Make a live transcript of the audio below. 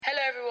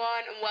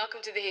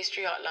welcome to the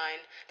History Hotline,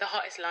 the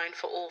hottest line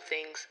for all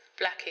things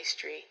Black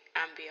history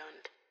and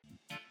beyond.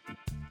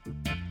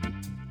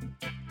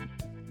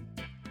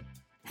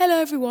 Hello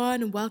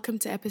everyone and welcome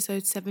to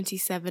episode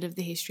 77 of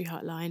the History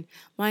Hotline.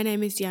 My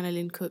name is Deanna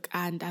Lynn Cook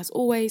and as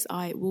always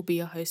I will be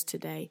your host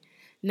today.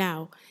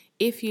 Now,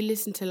 if you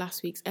listened to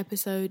last week's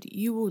episode,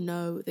 you will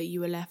know that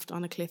you were left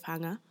on a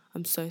cliffhanger.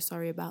 I'm so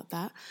sorry about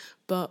that.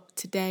 But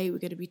today we're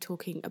going to be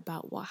talking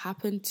about what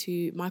happened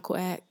to Michael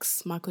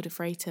X, Michael de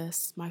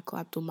Freitas, Michael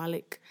Abdul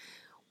Malik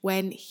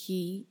when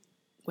he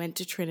went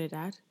to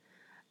Trinidad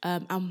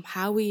and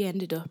how he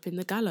ended up in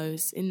the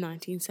gallows in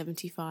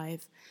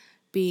 1975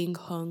 being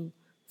hung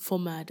for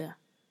murder.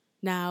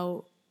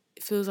 Now,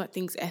 it feels like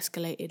things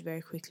escalated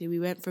very quickly.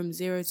 We went from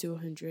 0 to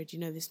 100. You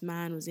know, this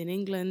man was in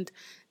England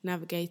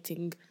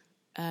navigating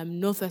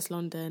northwest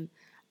London,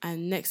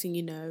 and next thing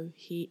you know,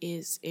 he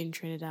is in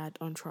Trinidad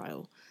on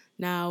trial.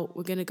 Now,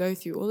 we're going to go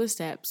through all the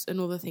steps and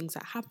all the things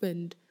that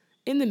happened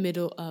in the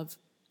middle of,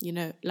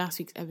 last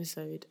week's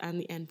episode and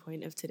the end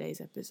point of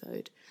today's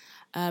episode.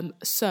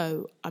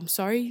 So, I'm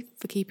sorry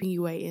for keeping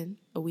you waiting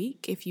a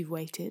week. If you've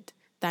waited,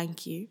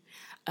 thank you.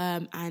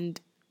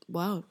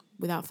 Well,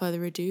 without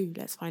further ado,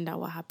 let's find out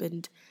what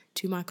happened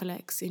to Michael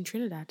X in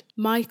Trinidad.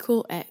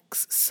 Michael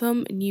X,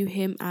 some knew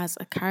him as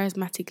a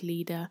charismatic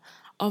leader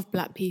of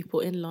black people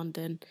in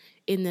London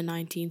in the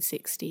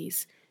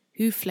 1960s,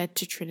 who fled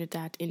to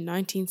Trinidad in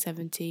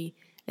 1970,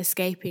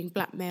 escaping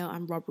blackmail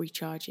and robbery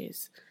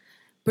charges.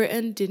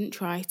 Britain didn't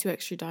try to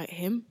extradite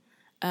him.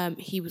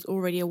 He was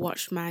already a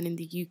watched man in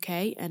the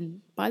UK,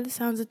 and by the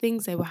sounds of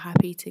things, they were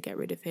happy to get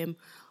rid of him,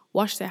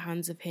 wash their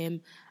hands of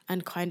him,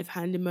 and kind of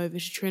hand him over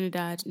to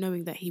Trinidad,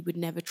 knowing that he would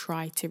never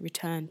try to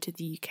return to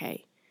the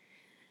UK.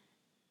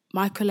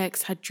 Michael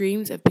X had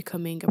dreams of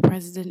becoming a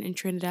president in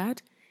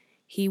Trinidad.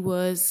 He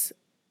was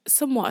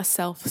somewhat a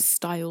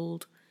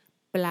self-styled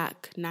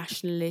black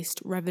nationalist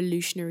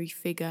revolutionary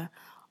figure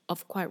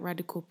of quite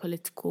radical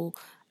political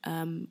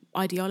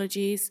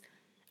ideologies.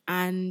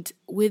 And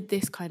with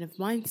this kind of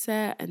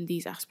mindset and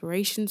these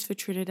aspirations for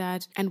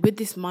Trinidad, and with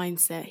this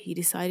mindset, he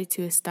decided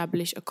to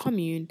establish a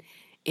commune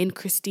in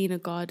Christina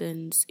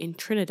Gardens in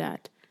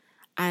Trinidad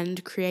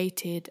and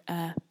created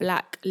a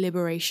Black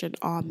Liberation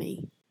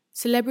Army.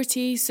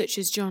 Celebrities such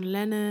as John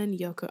Lennon,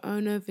 Yoko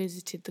Ono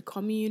visited the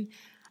commune,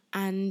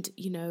 and,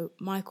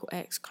 Michael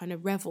X kind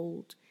of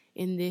reveled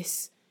in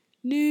this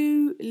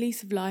new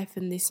lease of life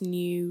and this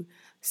new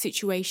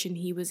situation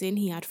he was in.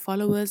 He had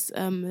followers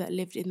that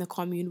lived in the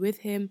commune with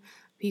him,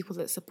 people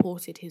that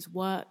supported his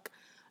work,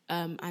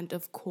 and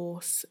of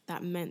course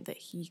that meant that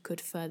he could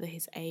further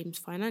his aims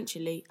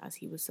financially as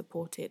he was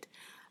supported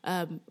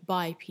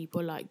by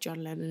people like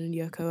John Lennon and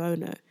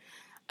Yoko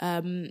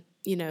Ono.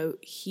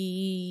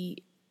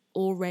 He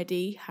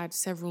already had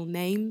several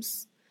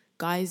names,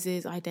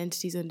 guises,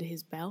 identities under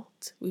his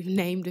belt. We've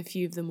named a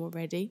few of them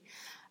already.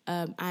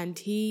 And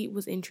he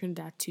was in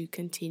Trinidad to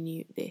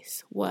continue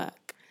this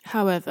work.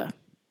 However,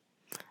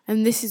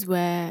 and this is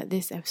where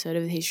this episode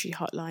of the History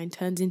Hotline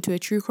turns into a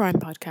true crime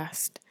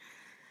podcast,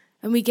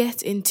 and we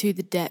get into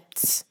the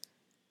depths,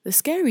 the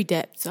scary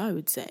depths, I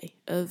would say,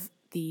 of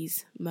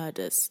these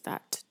murders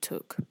that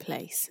took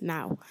place.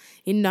 Now,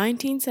 in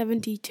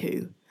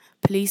 1972,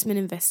 policemen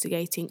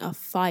investigating a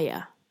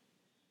fire,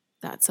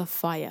 that's a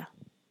fire,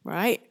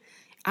 right,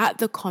 at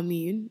the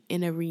commune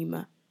in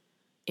Arima,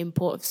 in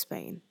Port of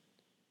Spain,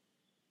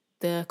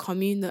 the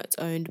commune that's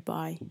owned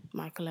by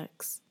Michael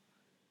X,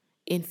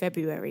 in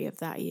February of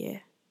that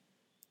year,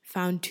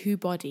 found two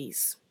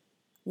bodies.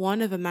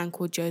 One of a man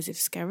called Joseph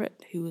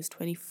Skerritt, who was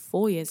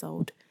 24 years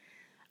old,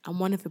 and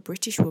one of a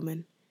British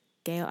woman,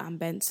 Gale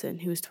Benson,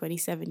 who was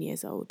 27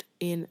 years old,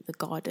 in the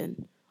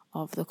garden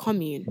of the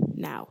commune.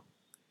 Now,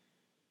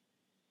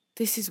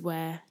 this is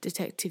where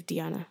Detective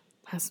Deanna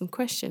has some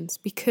questions,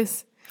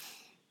 because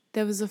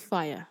there was a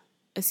fire.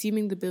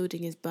 Assuming the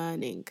building is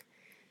burning,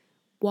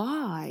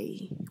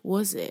 why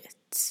was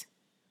it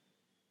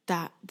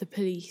that the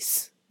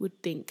police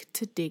would think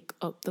to dig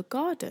up the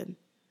garden?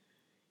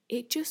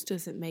 It just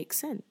doesn't make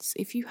sense.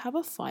 If you have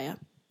a fire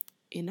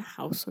in a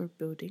house or a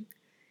building,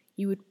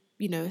 you would,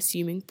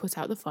 assuming put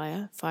out the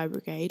fire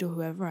brigade or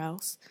whoever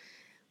else.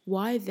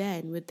 Why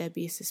then would there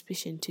be a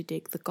suspicion to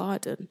dig the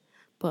garden?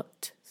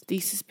 But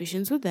these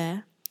suspicions were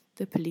there.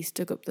 The police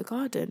dug up the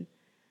garden.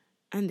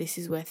 And this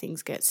is where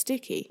things get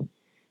sticky,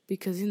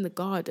 because in the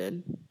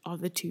garden are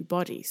the two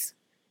bodies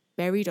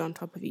buried on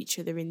top of each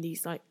other in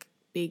these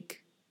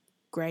big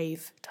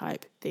grave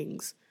type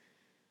things.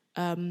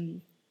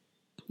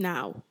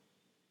 Now,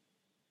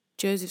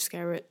 Joseph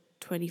Skerritt,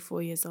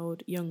 24 years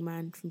old, young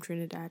man from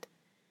Trinidad.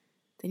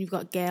 Then you've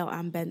got Gale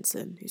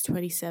Benson, who's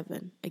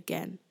 27,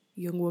 again,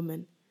 young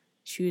woman.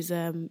 She was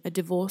a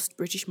divorced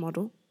British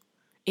model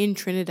in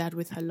Trinidad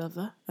with her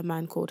lover, a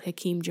man called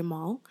Hakeem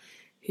Jamal,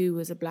 who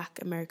was a black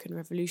American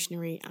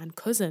revolutionary and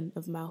cousin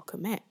of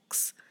Malcolm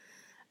X.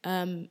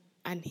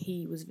 And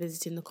he was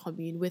visiting the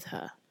commune with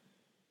her.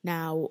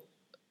 Now,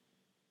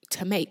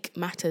 to make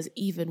matters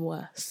even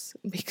worse,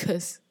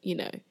 because,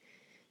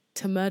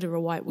 to murder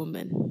a white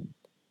woman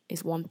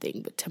is one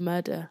thing, but to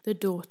murder the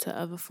daughter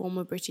of a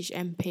former British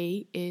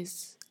MP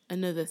is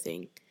another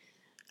thing,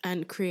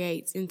 and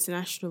creates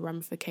international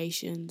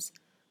ramifications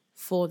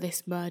for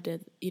this murder,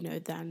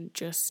 than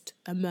just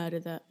a murder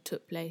that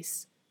took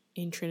place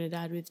in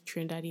Trinidad with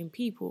Trinidadian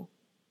people.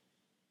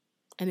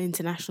 An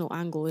international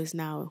angle is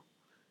now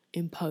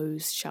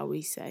imposed, shall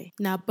we say.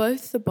 Now,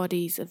 both the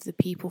bodies of the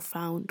people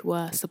found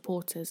were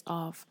supporters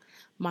of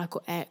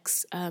Michael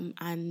X and,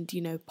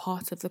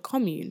 part of the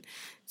commune.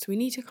 So we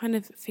need to kind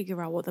of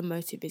figure out what the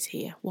motive is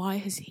here. Why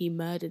has he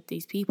murdered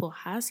these people?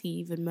 Has he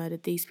even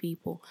murdered these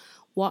people?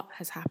 What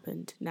has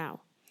happened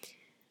now?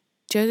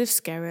 Joseph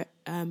Skerritt,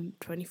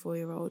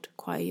 24-year-old,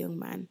 quite a young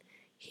man,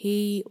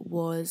 he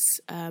was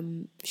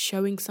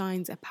showing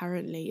signs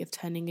apparently of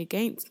turning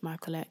against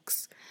Michael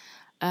X.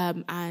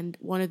 And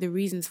one of the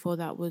reasons for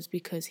that was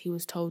because he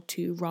was told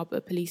to rob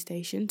a police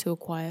station to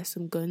acquire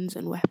some guns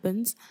and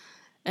weapons,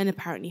 and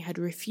apparently had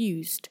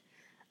refused.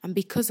 And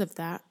because of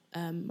that,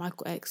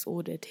 Michael X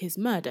ordered his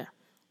murder,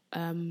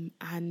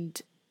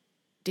 and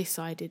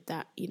decided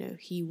that,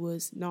 he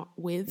was not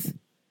with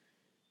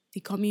the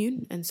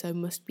commune and so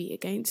must be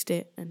against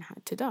it and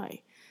had to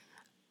die.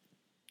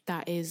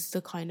 That is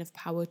the kind of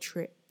power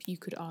trip you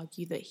could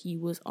argue that he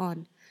was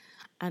on.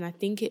 And I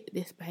think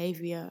this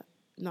behaviour,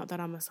 not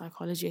that I'm a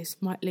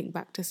psychologist, might link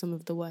back to some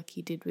of the work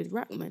he did with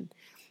Rackman,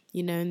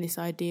 and this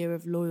idea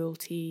of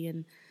loyalty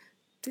and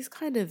this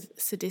kind of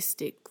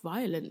sadistic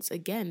violence,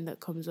 again, that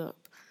comes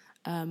up.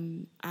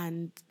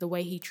 And the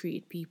way he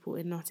treated people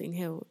in Notting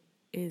Hill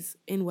is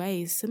in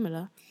ways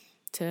similar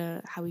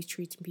to how he's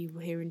treating people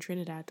here in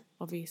Trinidad.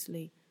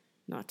 Obviously,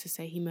 not to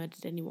say he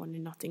murdered anyone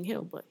in Notting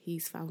Hill, but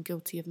he's found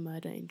guilty of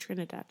murder in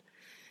Trinidad.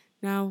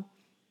 Now,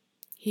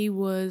 he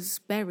was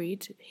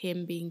buried,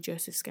 him being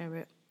Joseph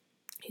Skerritt,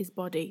 his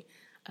body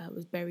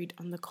was buried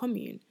on the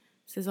commune.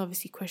 So there's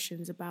obviously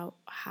questions about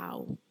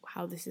how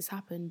this has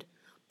happened.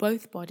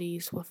 Both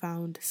bodies were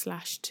found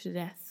slashed to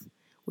death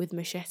with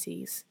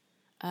machetes,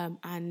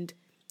 and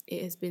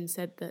it has been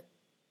said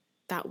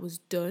that was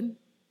done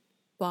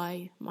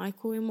by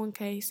Michael in one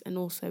case, and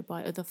also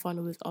by other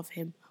followers of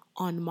him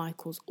on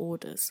Michael's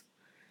orders.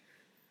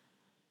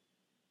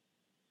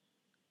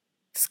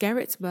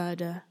 Skerritt's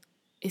murder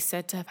is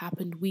said to have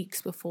happened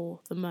weeks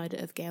before the murder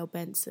of Gale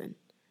Benson.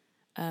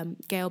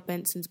 Gale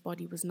Benson's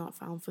body was not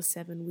found for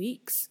 7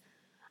 weeks,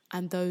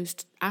 and those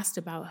asked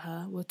about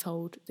her were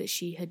told that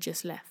she had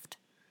just left.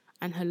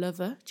 And her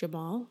lover,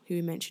 Jamal, who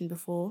we mentioned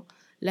before,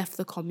 left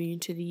the commune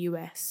to the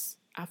US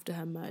after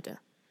her murder,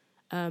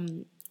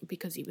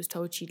 because he was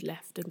told she'd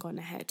left and gone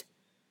ahead.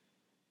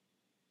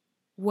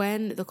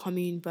 When the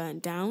commune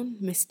burnt down,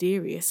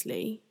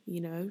 mysteriously,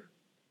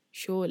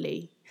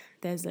 surely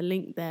there's a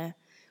link there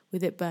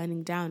with it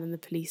burning down and the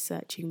police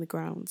searching the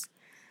grounds.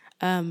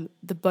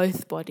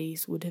 Both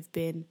bodies would have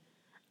been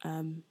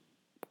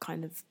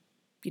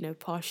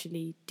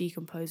partially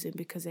decomposing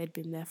because they'd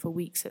been there for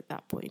weeks at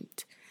that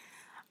point.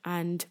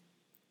 And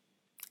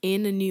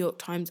in a New York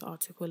Times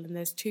article, and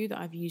there's 2 that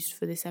I've used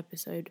for this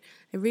episode,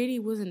 there really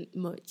wasn't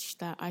much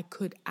that I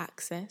could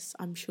access.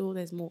 I'm sure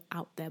there's more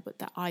out there, but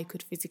that I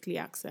could physically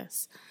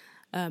access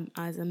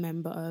as a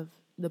member of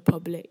the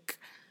public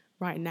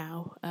right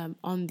now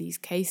on these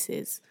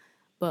cases.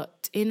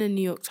 But in a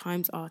New York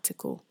Times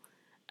article,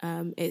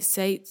 it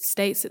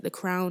states that the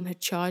Crown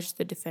had charged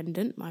the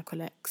defendant,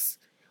 Michael X,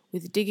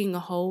 with digging a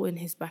hole in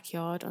his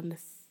backyard on the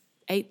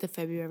 8th of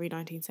February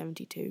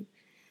 1972.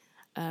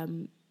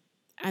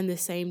 And the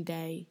same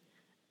day,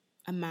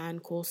 a man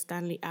called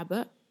Stanley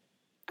Abbott,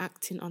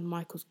 acting on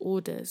Michael's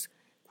orders,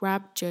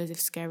 grabbed Joseph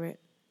Skerritt,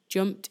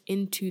 jumped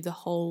into the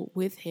hole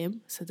with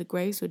him, so the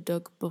graves were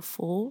dug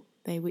before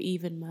they were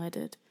even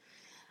murdered.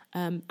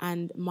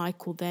 And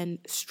Michael then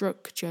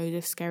struck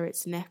Joseph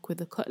Skerritt's neck with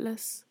a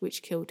cutlass,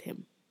 which killed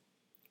him.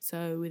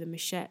 So with a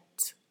machete,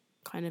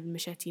 kind of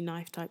machete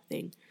knife type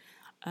thing,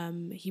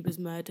 he was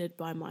murdered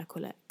by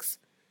Michael X.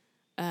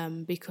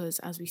 Because,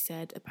 as we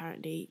said,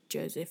 apparently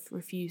Joseph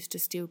refused to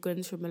steal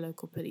guns from a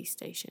local police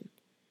station.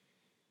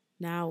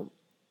 Now,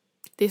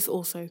 this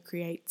also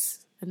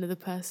creates another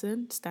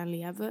person,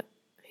 Stanley Abbott,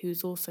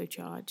 who's also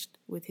charged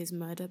with his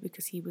murder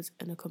because he was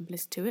an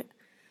accomplice to it.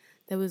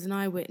 There was an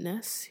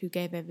eyewitness who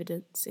gave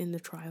evidence in the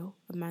trial,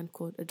 a man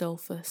called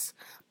Adolphus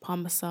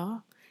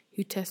Parmasar,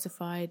 who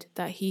testified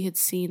that he had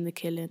seen the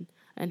killing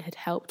and had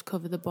helped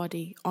cover the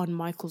body on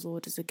Michael's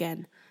orders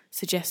again,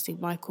 suggesting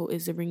Michael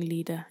is the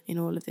ringleader in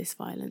all of this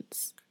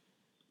violence.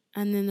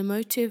 And then the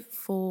motive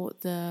for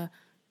the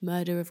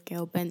murder of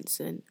Gale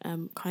Benson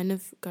kind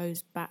of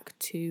goes back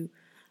to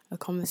a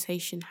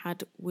conversation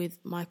had with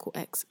Michael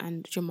X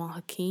and Jamal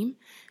Hakim,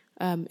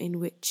 in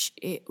which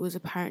it was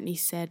apparently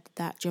said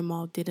that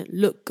Jamal didn't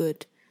look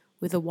good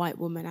with a white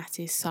woman at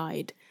his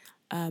side,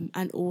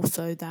 and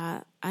also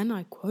that, and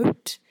I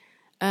quote,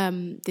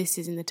 this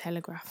is in the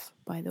Telegraph,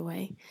 by the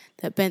way,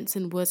 that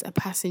Benson was a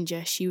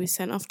passenger. She was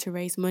sent off to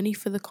raise money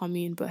for the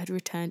commune but had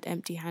returned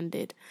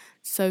empty-handed,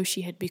 so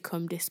she had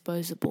become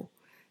disposable.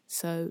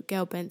 So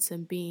Gale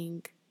Benson,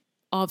 being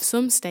of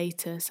some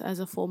status as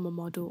a former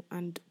model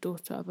and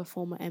daughter of a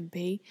former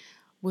MP,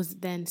 was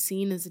then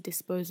seen as a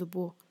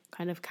disposable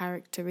kind of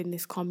character in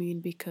this commune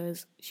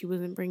because she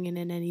wasn't bringing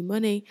in any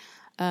money,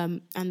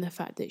 and the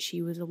fact that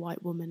she was a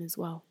white woman as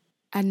well.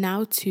 And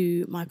now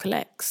to Michael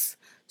X.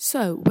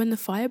 So when the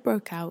fire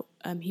broke out,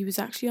 he was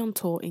actually on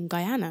tour in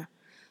Guyana.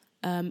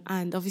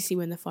 And obviously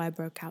when the fire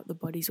broke out, the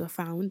bodies were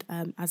found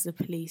as the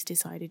police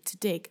decided to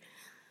dig.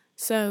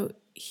 So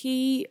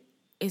he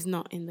is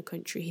not in the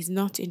country. He's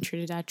not in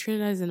Trinidad.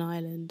 Trinidad is an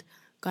island.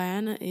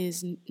 Guyana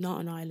is not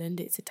an island.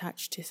 It's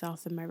attached to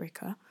South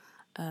America.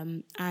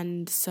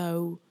 And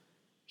so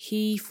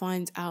he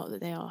finds out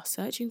that they are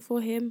searching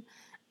for him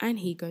and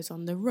he goes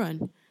on the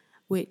run,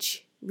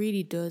 which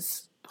really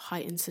does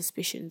heighten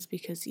suspicions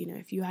because, you know,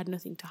 if you had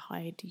nothing to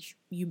hide,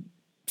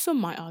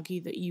 some might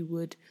argue that you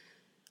would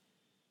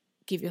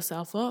give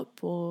yourself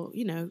up or,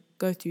 you know,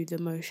 go through the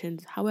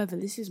motions. However,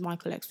 this is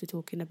Michael X we're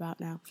talking about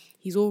now.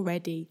 He's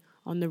already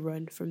on the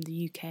run from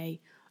the UK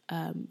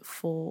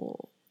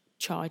for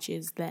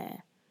charges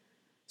there.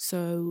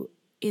 So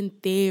in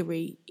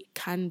theory, it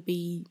can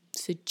be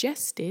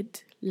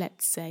suggested,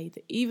 let's say,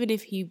 that even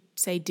if he,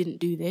 say, didn't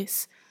do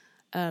this,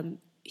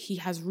 he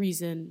has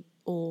reason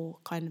or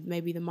kind of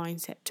maybe the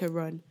mindset to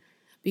run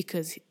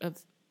because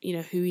of, you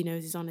know, who he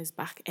knows is on his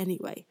back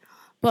anyway.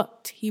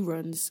 But he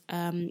runs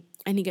and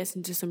he gets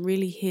into some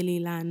really hilly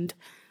land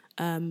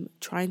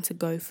trying to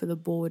go for the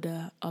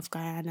border of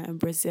Guyana and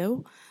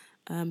Brazil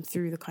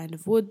through the kind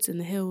of woods and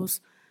the hills.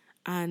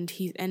 And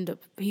he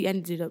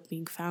ended up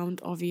being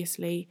found,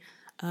 obviously,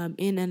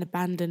 in an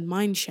abandoned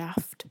mine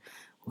shaft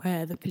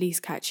where the police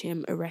catch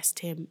him, arrest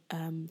him,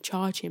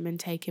 charge him and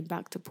take him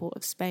back to Port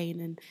of Spain.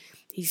 And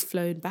he's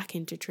flown back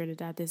into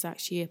Trinidad. There's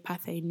actually a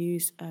Pathé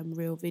News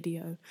real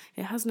video.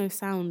 It has no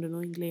sound,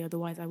 annoyingly,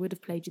 otherwise I would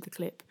have played you the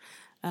clip,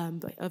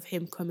 but of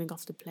him coming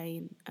off the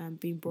plane and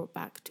being brought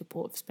back to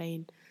Port of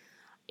Spain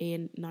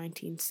in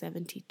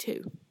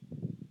 1972.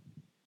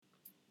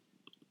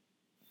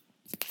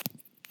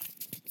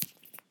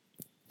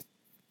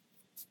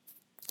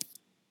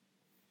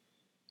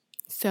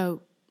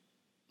 So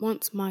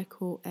once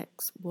Michael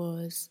X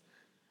was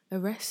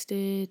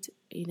arrested,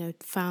 you know,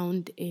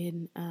 found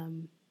in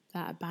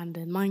that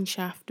abandoned mine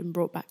shaft and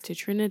brought back to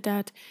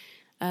Trinidad,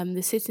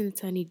 the sitting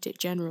Attorney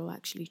General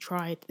actually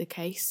tried the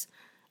case,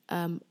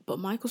 but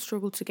Michael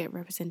struggled to get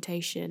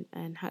representation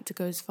and had to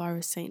go as far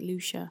as St.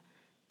 Lucia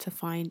to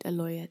find a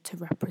lawyer to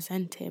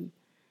represent him.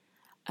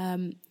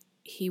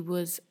 He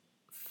was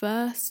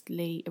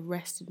firstly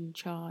arrested and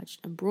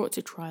charged and brought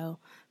to trial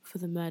for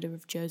the murder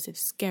of Joseph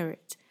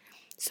Skerritt.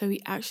 So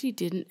he actually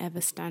didn't ever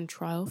stand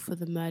trial for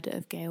the murder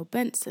of Gale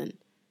Benson.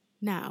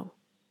 Now,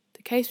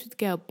 the case with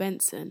Gale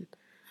Benson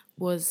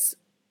was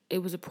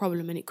a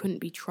problem and it couldn't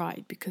be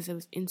tried because there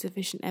was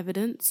insufficient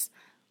evidence.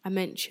 I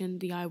mentioned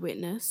the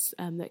eyewitness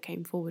that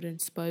came forward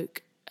and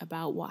spoke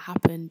about what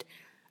happened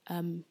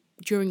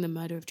during the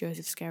murder of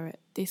Joseph Skerritt.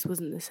 This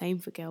wasn't the same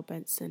for Gale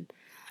Benson.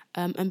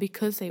 And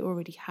because they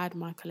already had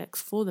Michael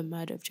X for the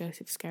murder of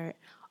Joseph Skerritt,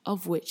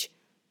 of which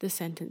the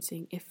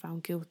sentencing, if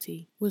found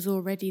guilty, was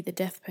already the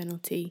death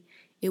penalty,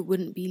 it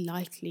wouldn't be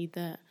likely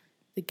that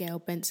the Gale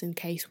Benson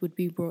case would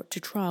be brought to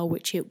trial,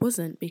 which it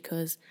wasn't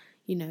because,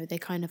 you know, they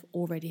kind of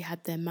already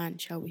had their man,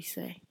 shall we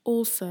say.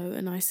 Also,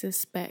 and I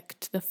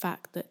suspect the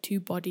fact that 2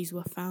 bodies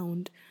were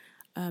found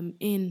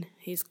in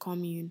his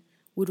commune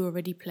would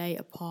already play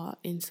a part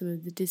in some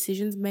of the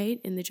decisions made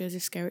in the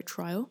Joseph Skerritt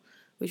trial,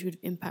 which would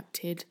have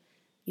impacted,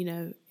 you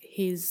know,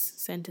 his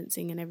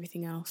sentencing and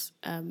everything else.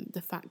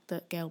 The fact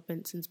that Gale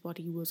Benson's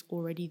body was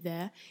already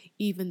there,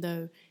 even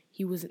though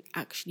he wasn't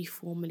actually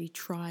formally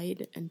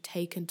tried and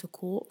taken to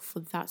court for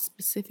that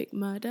specific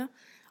murder,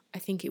 I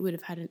think it would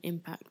have had an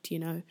impact, you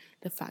know,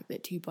 the fact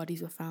that 2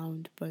 bodies were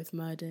found, both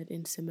murdered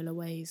in similar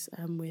ways,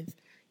 with,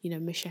 you know,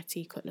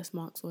 machete, cutlass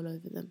marks all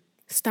over them.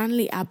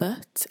 Stanley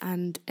Abbott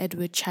and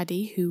Edward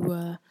Chaddy, who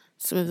were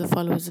some of the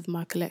followers of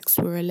Michael X,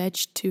 were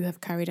alleged to have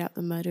carried out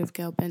the murder of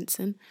Gale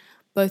Benson.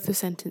 Both were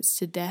sentenced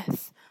to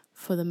death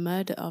for the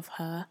murder of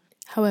her.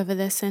 However,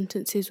 their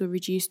sentences were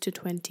reduced to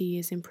 20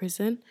 years in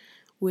prison,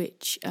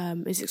 which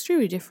is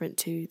extremely different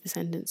to the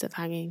sentence of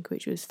hanging,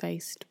 which was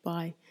faced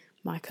by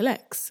Michael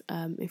X,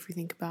 if we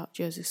think about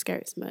Joseph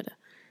Skerritt's murder.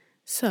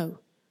 So,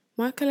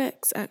 Michael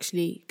X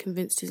actually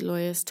convinced his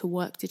lawyers to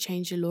work to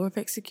change the law of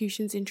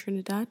executions in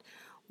Trinidad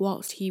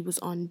whilst he was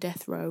on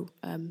death row,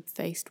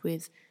 faced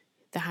with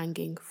the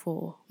hanging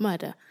for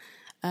murder.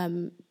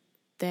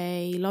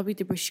 They lobbied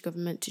the British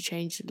government to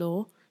change the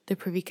law. The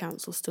Privy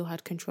Council still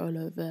had control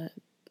over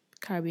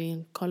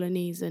Caribbean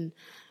colonies and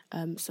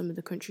some of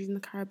the countries in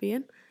the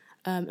Caribbean.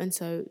 And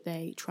so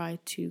they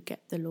tried to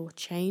get the law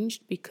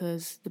changed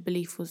because the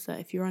belief was that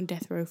if you're on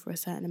death row for a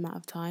certain amount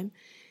of time,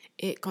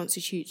 it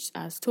constitutes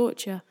as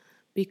torture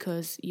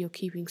because you're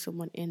keeping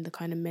someone in the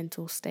kind of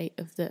mental state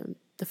of the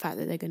fact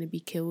that they're going to be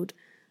killed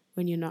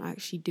when you're not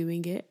actually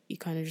doing it. You're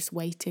kind of just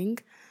waiting.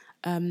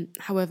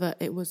 However,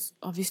 it was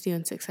obviously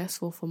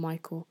unsuccessful for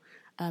Michael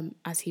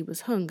as he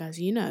was hung, as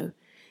you know.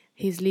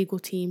 His legal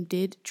team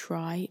did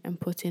try and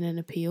put in an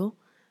appeal.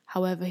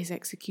 However, his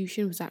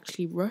execution was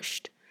actually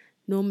rushed.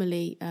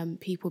 Normally,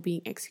 people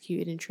being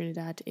executed in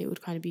Trinidad, it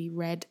would kind of be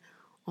read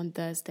on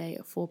Thursday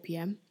at 4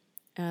 p.m.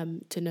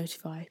 To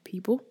notify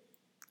people.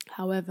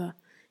 However,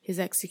 his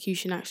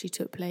execution actually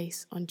took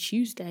place on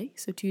Tuesday,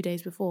 so 2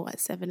 days before, at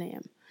 7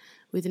 a.m.,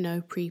 with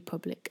no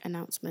pre-public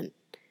announcement.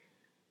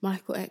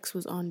 Michael X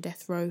was on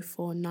death row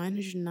for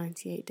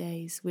 998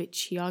 days,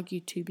 which he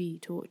argued to be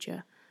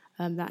torture.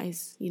 That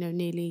is,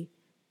 nearly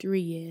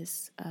 3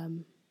 years.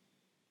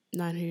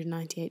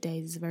 998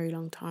 days is a very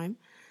long time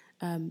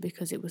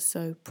because it was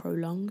so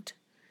prolonged.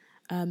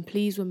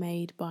 Pleas were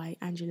made by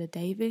Angela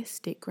Davis,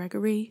 Dick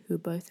Gregory, who are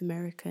both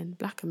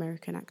Black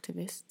American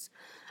activists,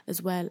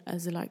 as well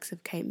as the likes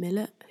of Kate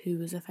Millett, who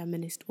was a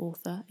feminist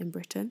author in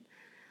Britain.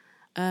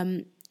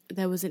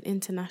 There was an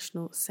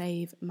international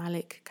Save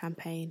Malik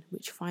campaign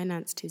which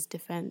financed his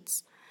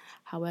defence.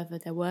 However,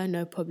 there were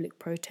no public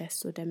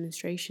protests or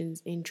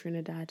demonstrations in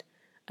Trinidad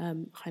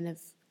kind of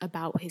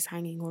about his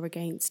hanging or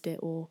against it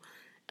or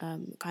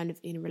kind of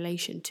in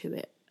relation to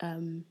it.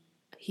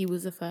 He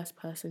was the first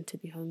person to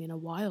be hung in a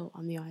while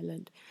on the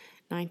island.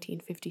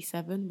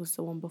 1957 was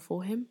the one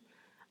before him,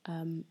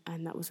 and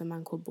that was a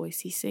man called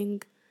Boise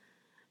Singh.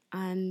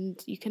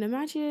 And you can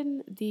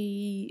imagine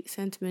the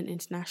sentiment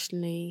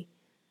internationally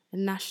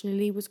and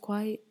nationally was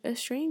quite a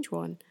strange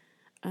one,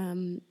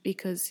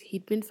 because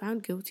he'd been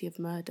found guilty of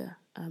murder,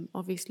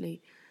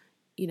 obviously,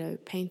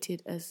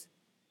 painted as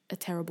a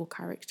terrible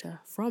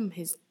character from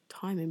his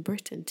time in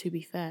Britain, to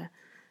be fair,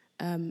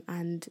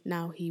 and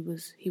now he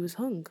was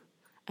hung,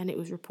 and it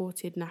was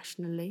reported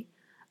nationally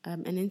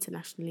and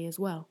internationally as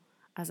well.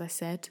 As I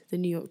said, the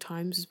New York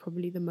Times was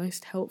probably the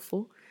most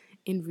helpful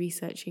in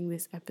researching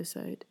this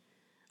episode.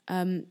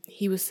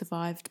 He was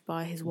survived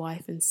by his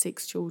wife and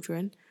 6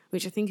 children,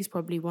 which I think is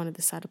probably one of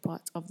the sadder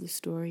parts of the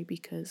story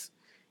because,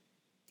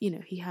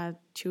 he had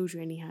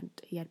children,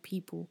 he had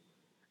people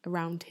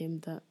around him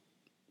that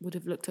would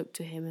have looked up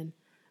to him, and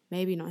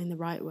maybe not in the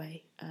right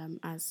way,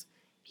 as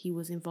he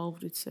was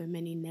involved with so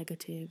many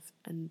negative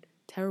and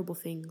terrible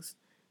things,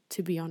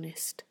 to be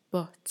honest.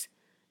 But,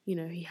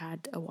 he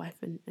had a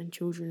wife and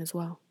children as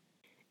well.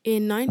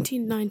 In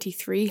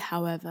 1993,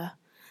 however,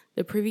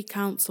 the Privy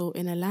Council,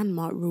 in a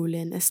landmark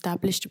ruling,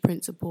 established a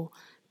principle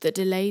that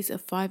delays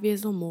of 5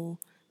 years or more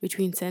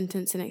between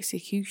sentence and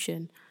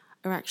execution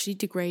are actually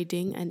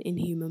degrading and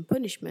inhuman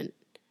punishment.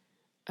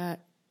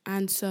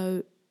 And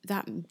so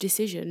that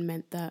decision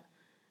meant that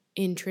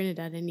in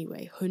Trinidad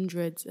anyway,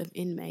 hundreds of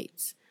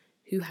inmates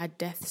who had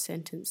death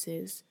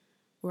sentences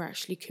were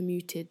actually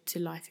commuted to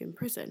life in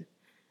prison.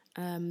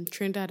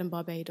 Trinidad and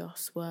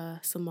Barbados are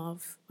some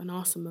of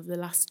the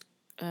last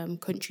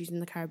countries in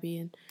the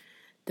Caribbean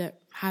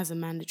that has a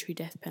mandatory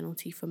death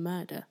penalty for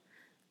murder,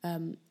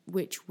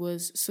 which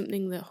was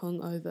something that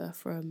hung over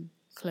from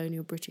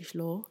colonial British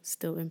law,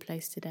 still in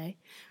place today,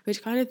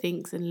 which kind of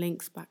thinks and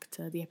links back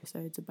to the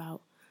episodes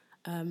about,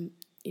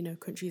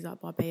 countries like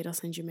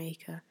Barbados and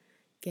Jamaica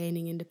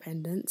gaining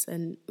independence.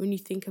 And when you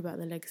think about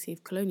the legacy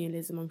of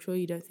colonialism, I'm sure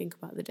you don't think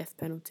about the death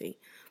penalty,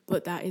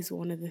 but that is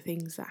one of the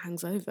things that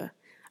hangs over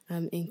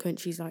in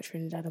countries like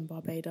Trinidad and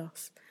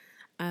Barbados.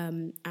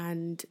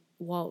 And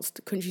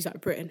whilst countries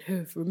like Britain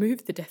have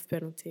removed the death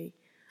penalty,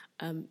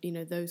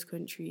 those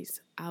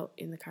countries out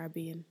in the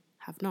Caribbean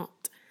have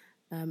not,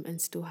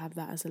 and still have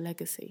that as a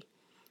legacy.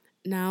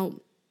 Now,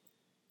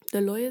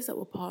 the lawyers that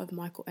were part of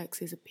Michael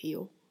X's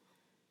appeal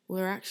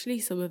were actually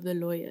some of the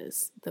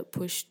lawyers that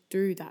pushed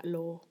through that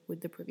law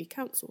with the Privy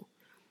Council.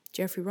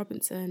 Geoffrey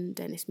Robinson,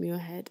 Dennis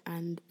Muirhead,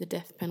 and the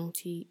Death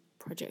Penalty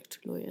Project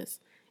lawyers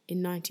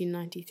in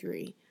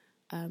 1993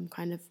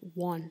 kind of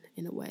won,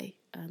 in a way,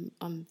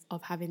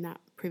 of having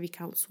that Privy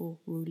Council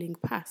ruling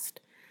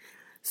passed.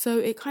 So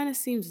it kind of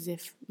seems as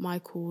if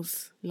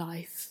Michael's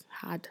life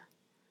had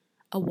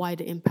a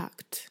wider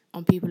impact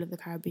on people of the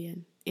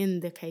Caribbean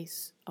in the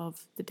case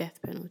of the death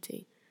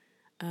penalty.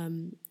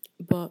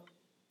 But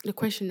the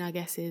question, I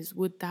guess, is,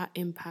 would that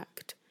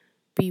impact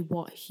be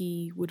what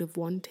he would have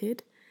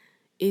wanted?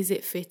 Is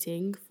it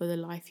fitting for the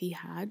life he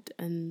had,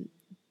 and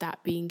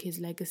that being his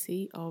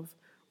legacy of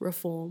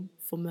reform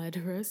for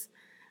murderers?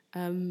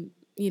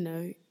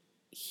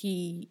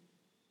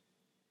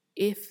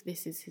 If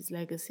this is his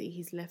legacy,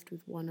 he's left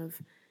with one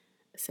of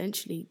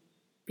essentially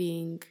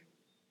being,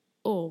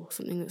 or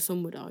something that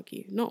some would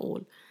argue, not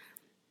all,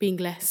 being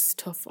less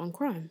tough on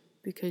crime,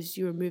 because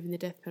you're removing the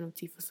death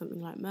penalty for something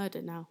like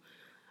murder. Now,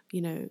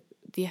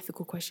 the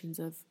ethical questions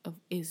of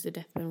is the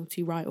death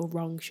penalty right or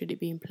wrong? Should it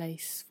be in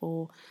place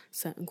for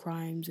certain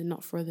crimes and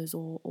not for others,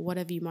 or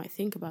whatever you might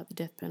think about the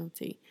death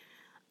penalty?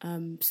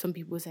 Some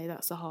people would say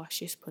that's the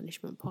harshest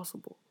punishment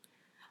possible.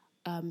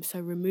 So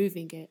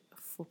removing it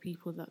for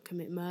people that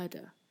commit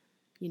murder,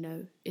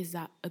 is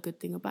that a good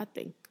thing or bad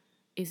thing?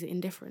 Is it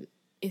indifferent?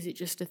 Is it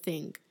just a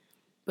thing?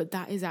 But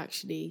that is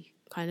actually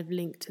kind of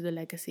linked to the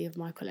legacy of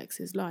Michael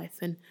X's life.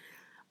 And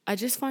I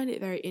just find it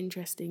very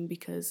interesting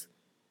because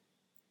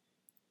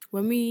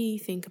when we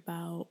think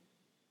about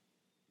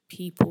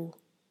people,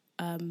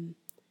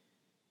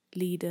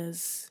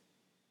 leaders,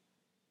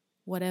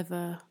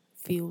 whatever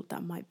field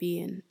that might be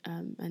in,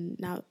 and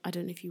now I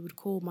don't know if you would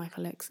call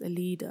Michael X a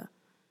leader,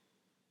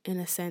 in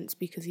a sense,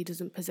 because he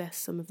doesn't possess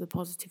some of the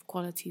positive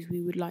qualities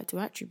we would like to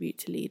attribute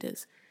to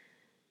leaders.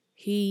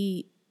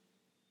 He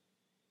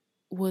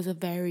was a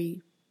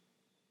very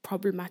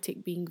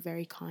problematic, being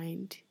very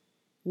kind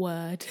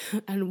word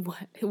and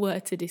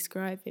word to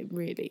describe him,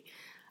 really.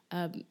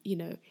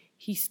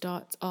 He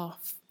starts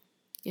off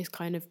his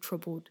kind of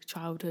troubled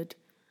childhood,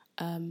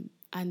 and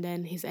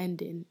then his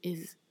ending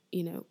is,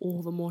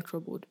 all the more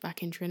troubled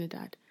back in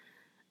Trinidad.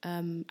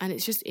 And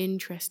it's just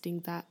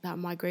interesting that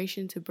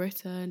migration to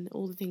Britain,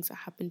 all the things that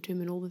happened to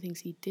him and all the things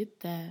he did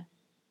there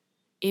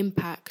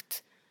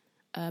impact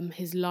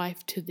his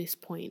life to this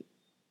point,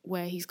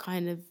 where he's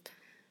kind of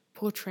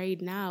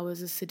portrayed now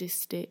as a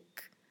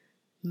sadistic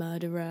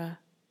murderer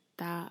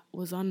that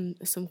was on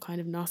some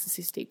kind of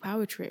narcissistic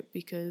power trip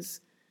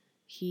because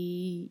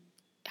he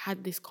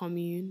had this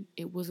commune.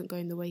 It wasn't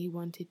going the way he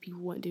wanted.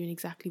 People weren't doing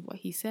exactly what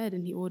he said,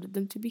 and he ordered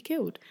them to be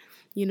killed.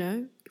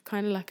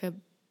 Kind of like a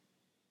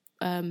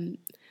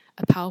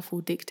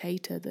powerful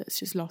dictator that's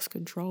just lost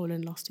control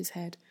and lost his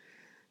head.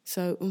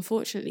 So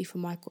unfortunately for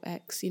Michael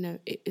X,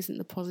 it isn't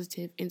the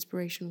positive,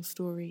 inspirational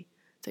story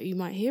that you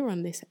might hear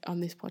on this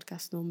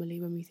podcast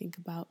normally when we think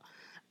about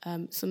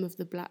some of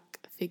the black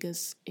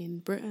figures in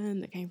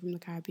Britain that came from the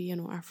Caribbean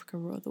or Africa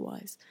or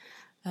otherwise.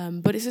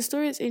 But it's a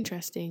story that's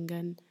interesting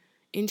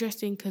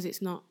because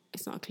it's not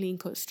a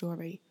clean-cut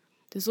story.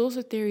 There's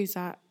also theories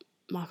that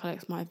Michael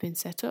X might have been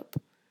set up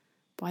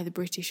by the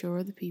British or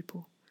other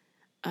people.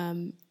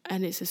 And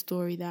it's a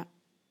story that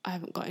I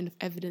haven't got enough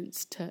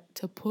evidence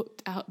to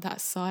put out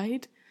that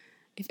side.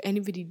 If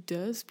anybody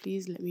does,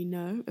 please let me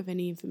know of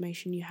any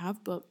information you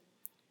have. But,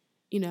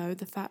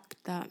 the fact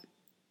that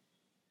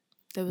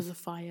there was a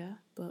fire,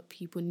 but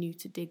people knew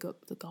to dig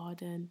up the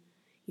garden,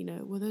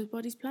 were those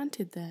bodies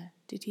planted there?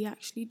 Did he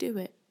actually do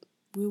it?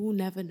 We will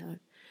never know.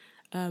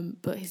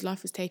 But his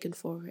life was taken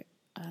for it.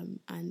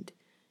 And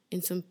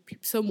in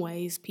some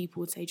ways,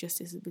 people would say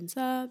justice has been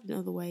served. In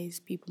other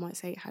ways, people might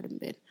say it hadn't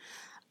been.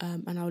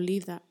 And I'll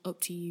leave that up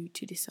to you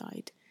to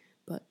decide.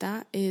 But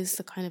that is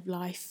the kind of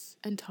life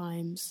and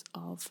times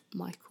of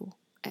Michael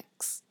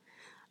X.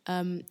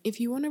 If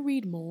you want to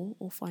read more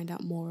or find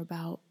out more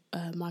about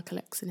Michael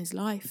X and his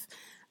life,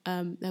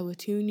 there were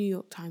 2 New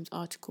York Times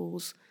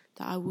articles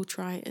that I will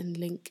try and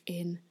link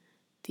in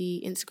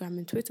the Instagram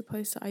and Twitter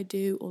posts that I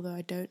do, although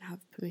I don't have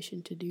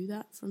permission to do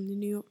that from the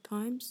New York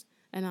Times,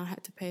 and I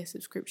had to pay a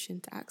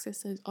subscription to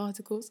access those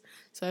articles,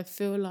 so I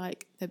feel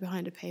like they're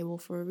behind a paywall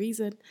for a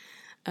reason.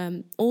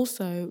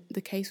 Also,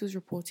 the case was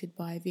reported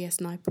by V.S.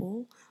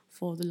 Naipaul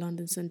for the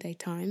London Sunday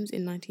Times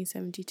in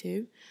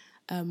 1972,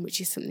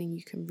 which is something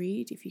you can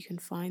read if you can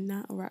find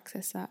that or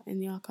access that in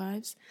the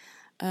archives.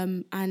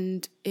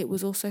 And it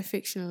was also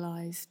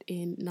fictionalised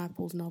in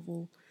Naipaul's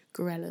novel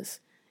Gorillas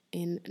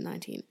in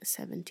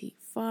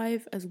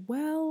 1975, as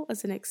well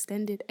as an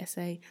extended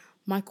essay,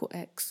 Michael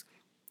X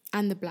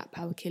and the Black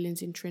Power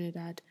Killings in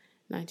Trinidad,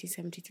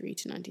 1973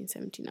 to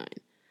 1979.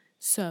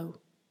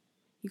 So,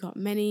 you got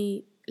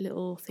many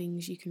little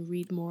things you can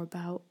read more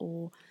about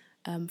or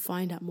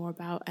find out more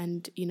about.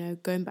 And,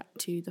 going back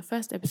to the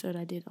first episode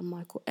I did on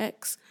Michael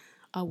X,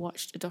 I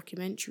watched a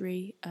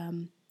documentary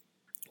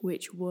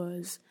which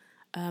was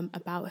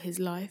about his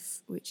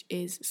life, which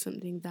is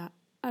something that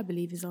I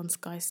believe is on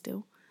Sky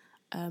still,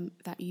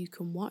 that you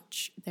can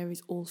watch. There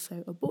is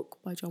also a book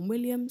by John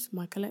Williams,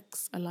 Michael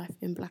X, A Life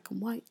in Black and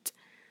White,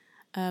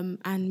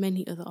 and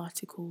many other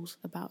articles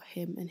about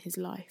him and his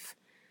life.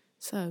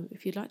 So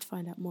if you'd like to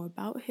find out more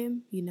about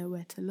him, you know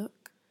where to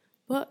look.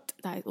 But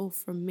that is all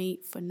from me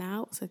for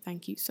now, so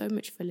thank you so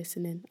much for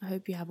listening. I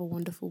hope you have a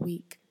wonderful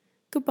week.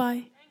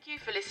 Goodbye. Thank you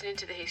for listening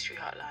to the History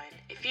Hotline.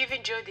 If you've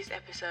enjoyed this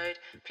episode,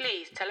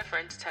 please tell a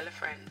friend to tell a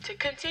friend. To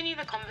continue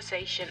the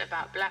conversation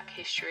about Black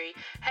history,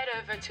 head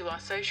over to our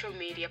social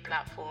media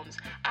platforms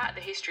at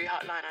the History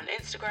Hotline on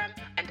Instagram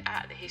and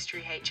at the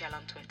History HL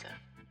on Twitter.